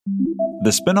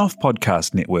The Spin-Off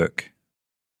Podcast Network.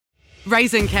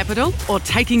 Raising capital or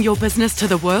taking your business to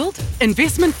the world?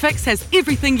 Investment Fix has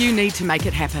everything you need to make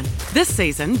it happen. This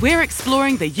season, we're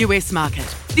exploring the US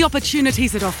market, the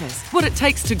opportunities it offers, what it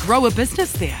takes to grow a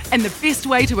business there, and the best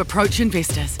way to approach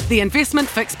investors. The Investment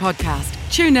Fix podcast.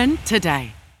 Tune in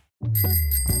today.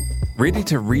 Ready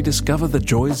to rediscover the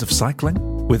joys of cycling?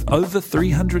 With over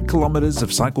 300 kilometres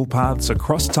of cycle paths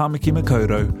across Tamaki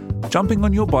Makaurau, jumping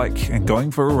on your bike and going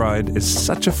for a ride is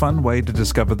such a fun way to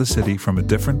discover the city from a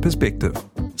different perspective.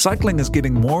 Cycling is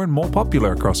getting more and more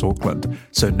popular across Auckland,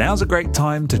 so now's a great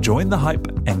time to join the hype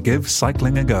and give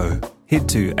cycling a go. Head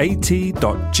to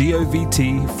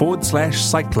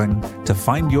at.govt/cycling to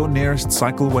find your nearest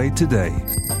cycleway today.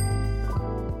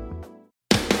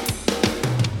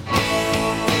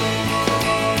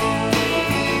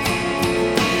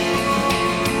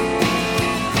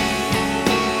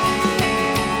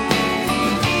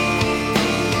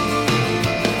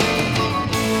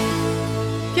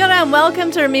 And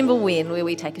welcome to Remember When, where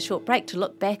we take a short break to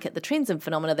look back at the trends and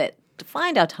phenomena that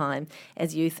defined our time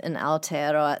as youth in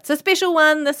Aotearoa. It's a special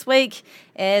one this week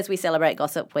as we celebrate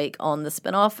Gossip Week on The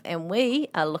Spin-Off, and we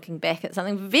are looking back at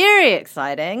something very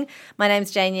exciting. My name's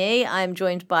Jane Yee. I'm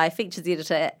joined by features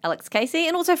editor Alex Casey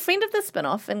and also a friend of The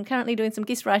Spin-Off and currently doing some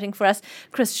guest writing for us,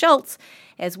 Chris Schultz,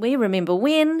 as we remember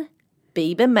when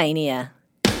Bieber Mania.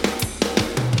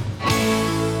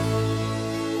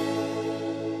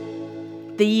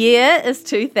 The year is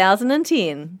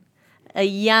 2010. A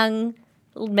young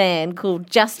man called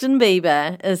Justin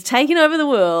Bieber is taking over the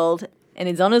world and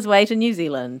is on his way to New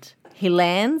Zealand. He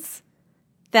lands,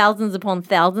 thousands upon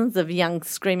thousands of young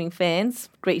screaming fans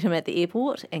greet him at the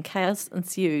airport, and chaos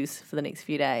ensues for the next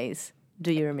few days.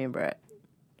 Do you remember it?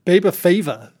 Bieber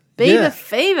fever. Bieber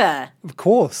fever. Of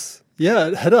course. Yeah,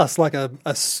 it hit us like a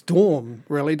storm,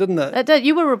 really, didn't it? It did.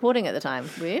 You were reporting at the time,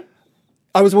 were you?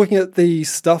 I was working at the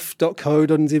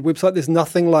stuff.co.nz website. There's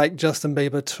nothing like Justin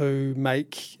Bieber to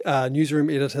make newsroom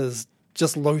editors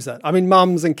just lose it. I mean,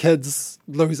 mums and kids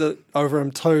lose it over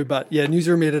him too, but yeah,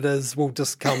 newsroom editors will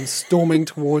just come storming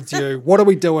towards you. What are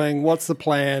we doing? What's the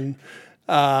plan?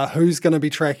 Who's going to be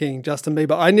tracking Justin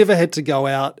Bieber? I never had to go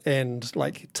out and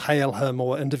like tail him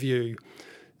or interview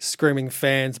screaming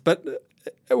fans, but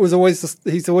it was always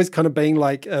he's always kind of been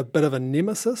like a bit of a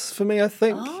nemesis for me, I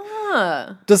think.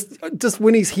 Just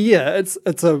when he's here,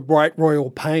 it's a right royal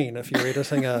pain if you're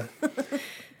editing an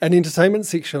entertainment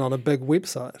section on a big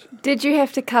website. Did you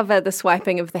have to cover the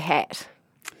swiping of the hat?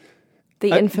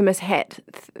 The infamous hat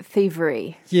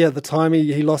thievery. Yeah, the time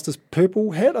he lost his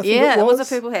purple hat, I think it was. Yeah, it was a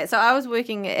purple hat. So I was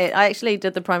working I actually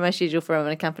did the promo schedule for him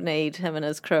and accompanied him and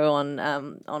his crew on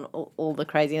all the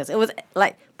craziness. It was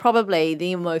like probably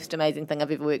the most amazing thing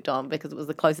I've ever worked on because it was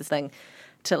the closest thing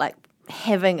to like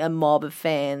having a mob of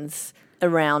fans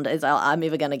around as I'm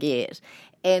ever going to get.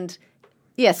 And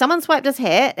yeah, someone swiped his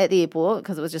hat at the airport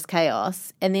because it was just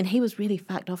chaos, and then he was really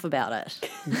fucked off about it.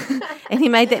 And he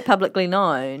made that publicly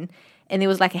known, and there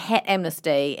was like a hat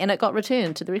amnesty, and it got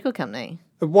returned to the record company.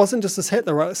 It wasn't just his hat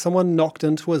though, right? Someone knocked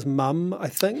into his mum, I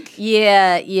think.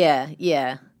 Yeah.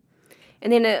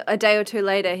 And then a day or two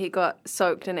later, he got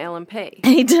soaked in LMP.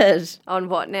 He did. On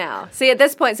What Now? See, at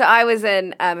this point, so I was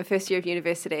in a first year of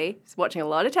university, was watching a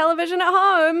lot of television at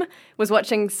home, was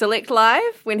watching Select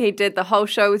Live when he did the whole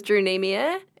show with Drew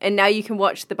Nemia, and now you can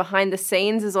watch the behind the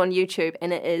scenes is on YouTube,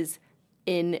 and it is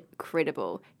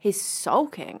incredible. He's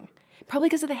sulking. Probably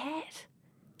because of the hat.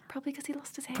 Probably because he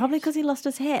lost his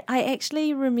hat. I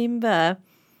actually remember...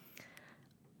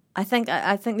 I think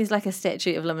there's like a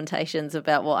statute of limitations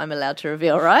about what I'm allowed to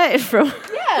reveal, right? From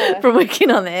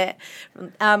working on that.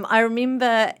 I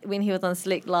remember when he was on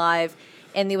Select Live,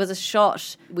 and there was a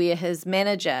shot where his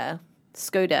manager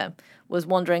Scooter was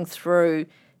wandering through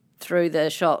the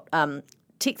shot,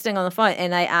 texting on the phone,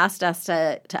 and they asked us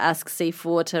to ask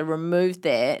C4 to remove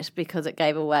that because it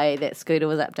gave away that Scooter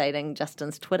was updating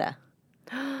Justin's Twitter.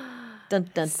 Dun, dun,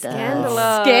 dun. Scandal.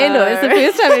 It's the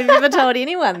first time we've ever told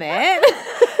anyone that.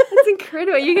 That's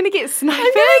incredible. You're going to get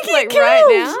sniped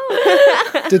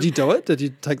right now. Did you do it? Did you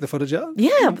take the footage out?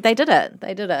 Yeah, they did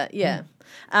it. Yeah.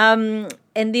 And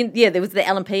then, there was the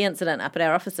LMP incident up at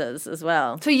our offices as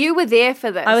well. So you were there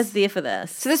for this? I was there for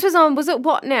this. So this was it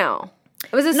What Now?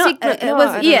 It was a secret. It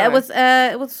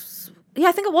was.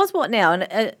 I think it was What Now, and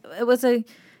it was a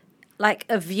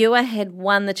viewer had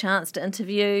won the chance to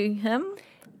interview him.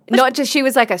 Not just, she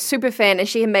was like a super fan, and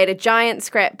she had made a giant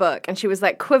scrapbook, and she was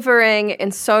like quivering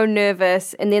and so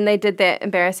nervous. And then they did that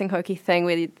embarrassing hokey thing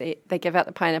where they give out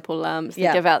the pineapple lumps,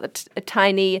 they give out a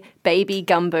tiny baby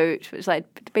gumboot, which like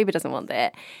Bieber doesn't want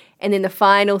that. And then the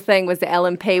final thing was the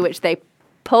LMP, which they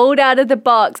pulled out of the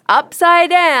box upside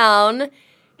down,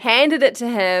 handed it to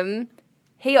him.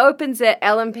 He opens it,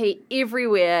 LMP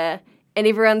everywhere, and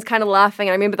everyone's kind of laughing.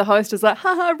 And I remember the host was like,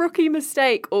 haha, rookie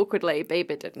mistake, awkwardly.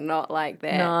 Bieber did not like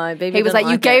that. No, Bieber He was didn't like,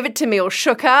 you like gave it to me, or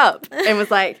shook up, and was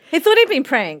like, He thought he'd been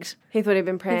pranked. he thought he'd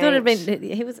been pranked. He thought it'd been.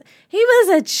 He was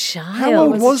a child. How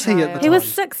old was he at the time? He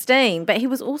was 16, but he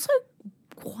was also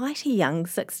quite a young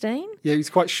 16. Yeah, he was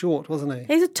quite short, wasn't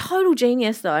he? He's a total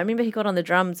genius, though. I remember he got on the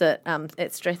drums at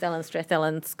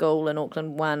Strathallan School in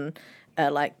Auckland 1,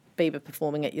 like Bieber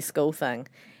performing at your school thing.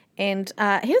 And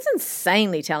he was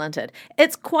insanely talented.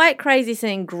 It's quite crazy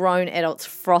seeing grown adults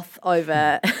froth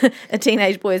over a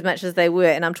teenage boy as much as they were.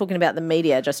 And I'm talking about the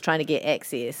media just trying to get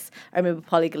access. I remember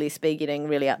Polly Gillespie getting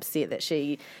really upset that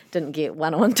she didn't get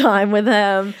one-on-one time with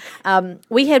him.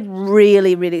 We had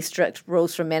really, really strict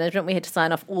rules from management. We had to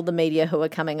sign off all the media who were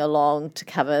coming along to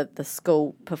cover the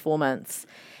school performance.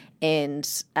 And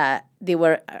there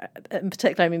were, in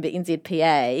particular, I remember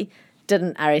NZPA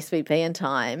didn't RSVP in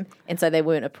time, and so they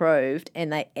weren't approved,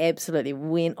 and they absolutely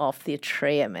went off their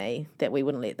tree at me that we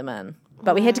wouldn't let them in.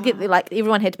 But we had to get, like,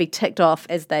 everyone had to be ticked off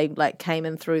as they, like, came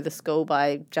in through the school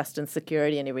by Justin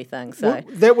security and everything. So Well,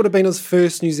 that would have been his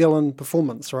first New Zealand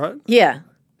performance, right? yeah,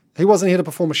 He wasn't here to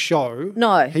perform a show.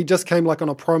 No. He just came like on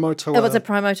a promo tour it was a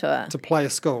promo tour. to play a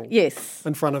school. Yes,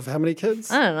 In front of how many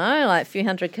kids? I don't know, like a few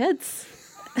hundred kids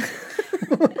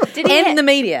Did he and the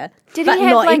media, Did but he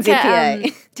have not like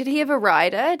NZPA. did he have a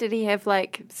rider? Did he have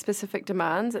like specific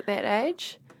demands at that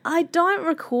age? I don't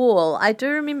recall. I do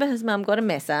remember his mum got a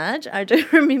massage. I do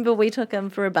remember we took him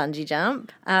for a bungee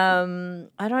jump.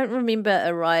 I don't remember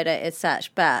a rider as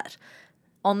such, but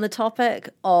on the topic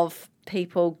of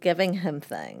people giving him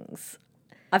things,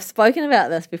 I've spoken about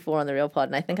this before on The Real Pod,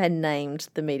 and I think I named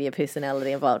the media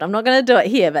personality involved. I'm not going to do it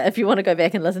here, but if you want to go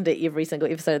back and listen to every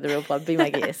single episode of The Real Pod, be my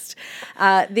guest.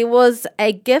 There was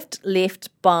a gift left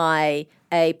by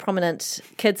a prominent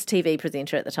kids' TV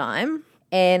presenter at the time,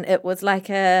 and it was like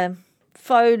a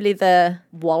faux leather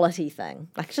wallet-y thing,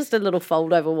 like just a little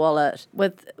fold-over wallet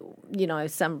with, you know,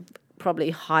 some probably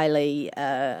highly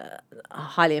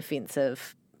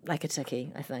offensive, like a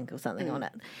ticky, I think, or something on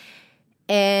it.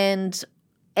 And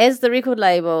as the record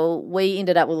label, we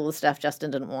ended up with all the stuff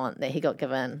Justin didn't want that he got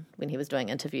given when he was doing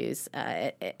interviews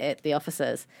at the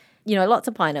offices. You know, lots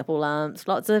of pineapple lumps,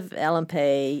 lots of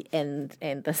LMP and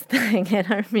this thing. And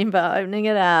I remember opening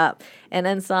it up, and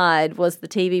inside was the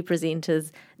TV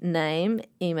presenter's name,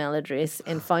 email address,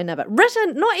 and phone number.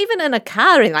 Written, not even in a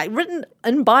card, like written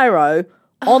in biro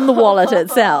on the wallet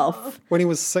itself. When he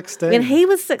was 16. When he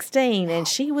was 16 and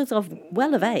she was of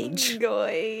age.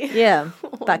 Goy. Yeah,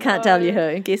 but can't tell you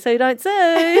who. Guess who don't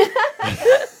sue.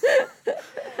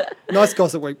 Nice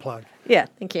Gossip Week plug. Yeah,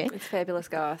 thank you. It's fabulous,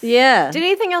 goss. Yeah. Did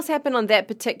anything else happen on that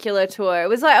particular tour? It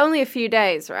was like only a few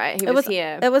days, right? He was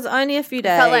here. It was only a few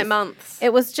days. Felt like months.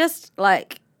 It was just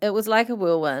like, it was like a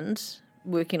whirlwind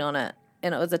working on it,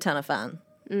 and it was a ton of fun.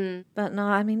 But no,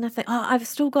 I mean, nothing. Oh, I've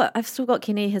still got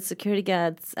Kenny, his security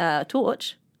guard's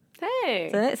torch. Hey.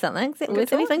 So that's something. Is that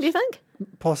worth anything, do you think?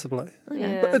 Possibly.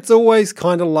 Yeah. But it's always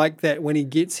kind of like that when he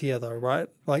gets here, though, right?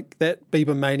 Like that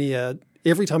Bieber mania,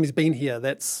 every time he's been here,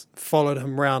 that's followed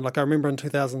him around. Like I remember in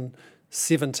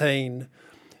 2017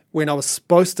 when I was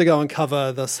supposed to go and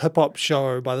cover this hip-hop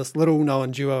show by this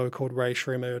little-known duo called Ray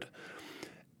Shremmerd,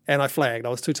 and I flagged. I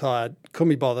was too tired, couldn't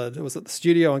be bothered. It was at the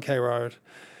studio on K Road.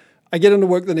 I get into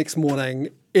work the next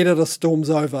morning, editor storms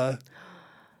over.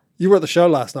 You were at the show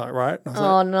last night, right? I was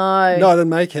Oh, like, no. no, I didn't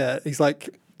make it. He's like,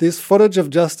 there's footage of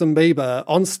Justin Bieber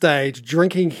on stage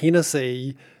drinking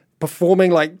Hennessy,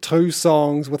 performing like 2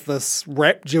 songs with this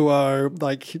rap duo,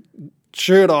 like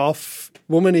shirt off,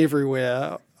 woman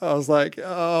everywhere. I was like,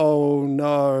 oh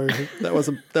no, that was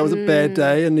a bad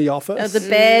day in the office. It was a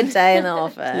bad day in the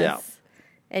office. Yeah.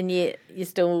 And yet you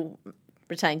still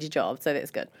retained your job, so that's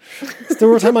good. Still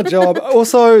retain my job.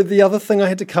 Also, the other thing I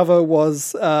had to cover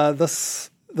was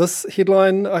this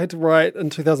headline I had to write in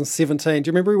 2017. Do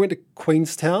you remember he went to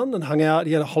Queenstown and hung out?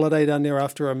 He had a holiday down there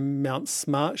after a Mount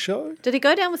Smart show. Did he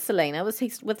go down with Selena? Was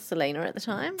he with Selena at the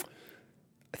time?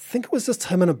 I think it was just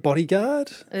him and a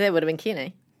bodyguard. That would have been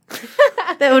Kenny.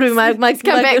 That would have been my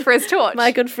Come back for his torch.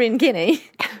 my good friend Kenny.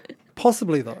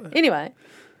 Possibly, though. Anyway.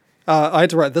 I had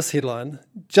to write this headline.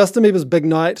 Justin Bieber's big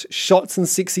night, shots and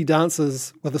sexy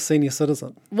dances with a senior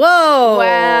citizen. Whoa.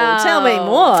 Wow. Tell me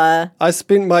more. I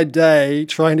spent my day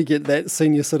trying to get that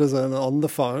senior citizen on the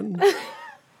phone.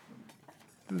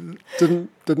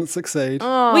 Didn't succeed.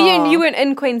 Well, you weren't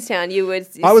in Queenstown. I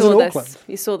was in Auckland.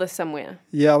 You saw this somewhere.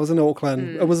 Yeah, I was in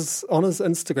Auckland. It was on his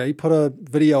Instagram. He put a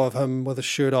video of him with his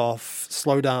shirt off,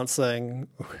 slow dancing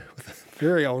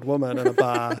very old woman in a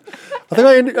bar. I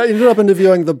think I ended up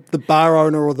interviewing the bar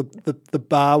owner or the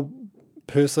bar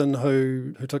person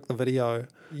who took the video.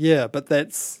 Yeah, but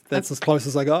that's as close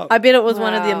as I got. I bet it was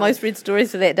one of the most read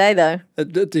stories for that day, though.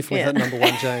 It definitely hit number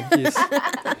one, Jane. Yes.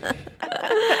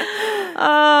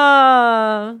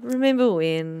 Oh, remember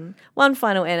when? One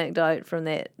final anecdote from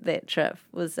that trip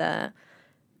was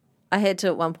I had to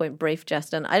at one point brief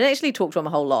Justin. I didn't actually talk to him a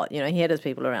whole lot. He had his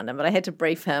people around him, but I had to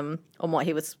brief him on what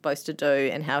he was supposed to do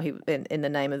and how he, in the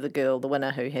name of the girl, the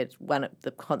winner who had won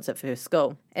the concert for her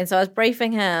school. And so I was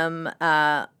briefing him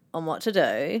on what to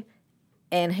do.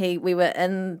 And we were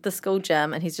in the school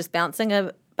gym, and he's just bouncing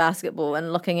a basketball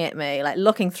and looking at me, like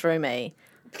looking through me.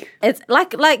 It's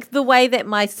like the way that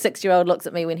my 6-year-old looks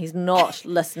at me when he's not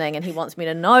listening, and he wants me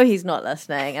to know he's not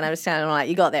listening. And I was telling him, like,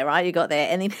 you got that, right? You got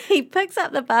that. And then he picks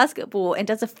up the basketball and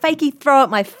does a fakey throw at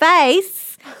my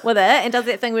face with it, and does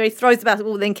that thing where he throws the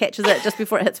basketball, then catches it just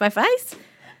before it hits my face.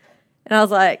 And I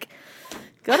was like,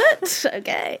 got it?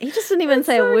 Okay. He just didn't even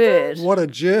say a word. What a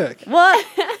jerk. What?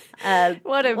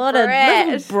 What a brat.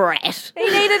 Little brat. He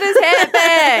needed his hat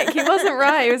back. He wasn't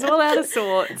right. He was all out of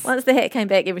sorts. Once the hat came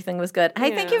back, everything was good.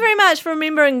 Hey, thank you very much for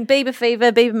remembering Bieber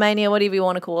Fever, Bieber Mania, whatever you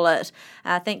want to call it.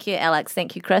 Thank you, Alex.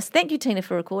 Thank you, Chris. Thank you, Tina,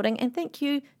 for recording. And thank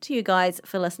you to you guys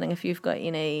for listening. If you've got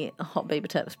any hot Bieber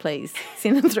tips, please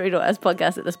send them through to us,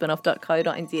 podcast at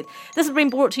thespinoff.co.nz. This has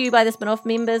been brought to you by the Spinoff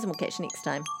members, and we'll catch you next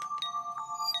time.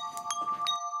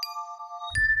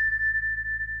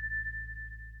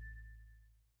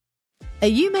 Are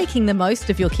you making the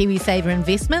most of your KiwiSaver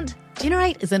investment?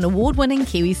 Generate is an award-winning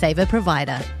KiwiSaver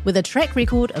provider with a track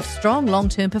record of strong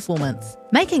long-term performance.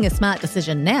 Making a smart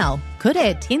decision now could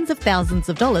add tens of thousands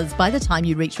of dollars by the time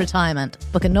you reach retirement.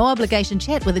 Book a no-obligation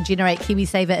chat with a Generate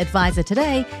KiwiSaver advisor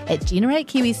today at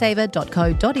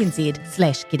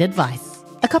generatekiwisaver.co.nz/get-advice.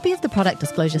 A copy of the product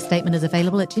disclosure statement is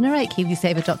available at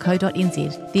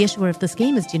generatekiwisaver.co.nz. The issuer of the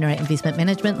scheme is Generate Investment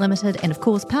Management Limited, and of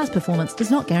course, past performance does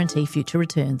not guarantee future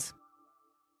returns.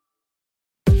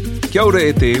 Kia ora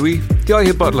e te iwi, Te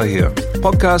Aihe Butler here,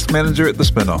 podcast manager at The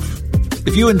Spinoff.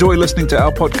 If you enjoy listening to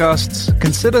our podcasts,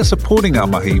 consider supporting our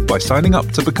mahi by signing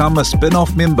up to become a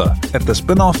Spinoff member at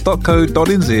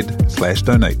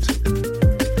thespinoff.co.nz/donate.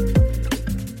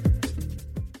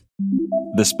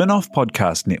 The Spinoff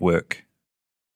Podcast Network.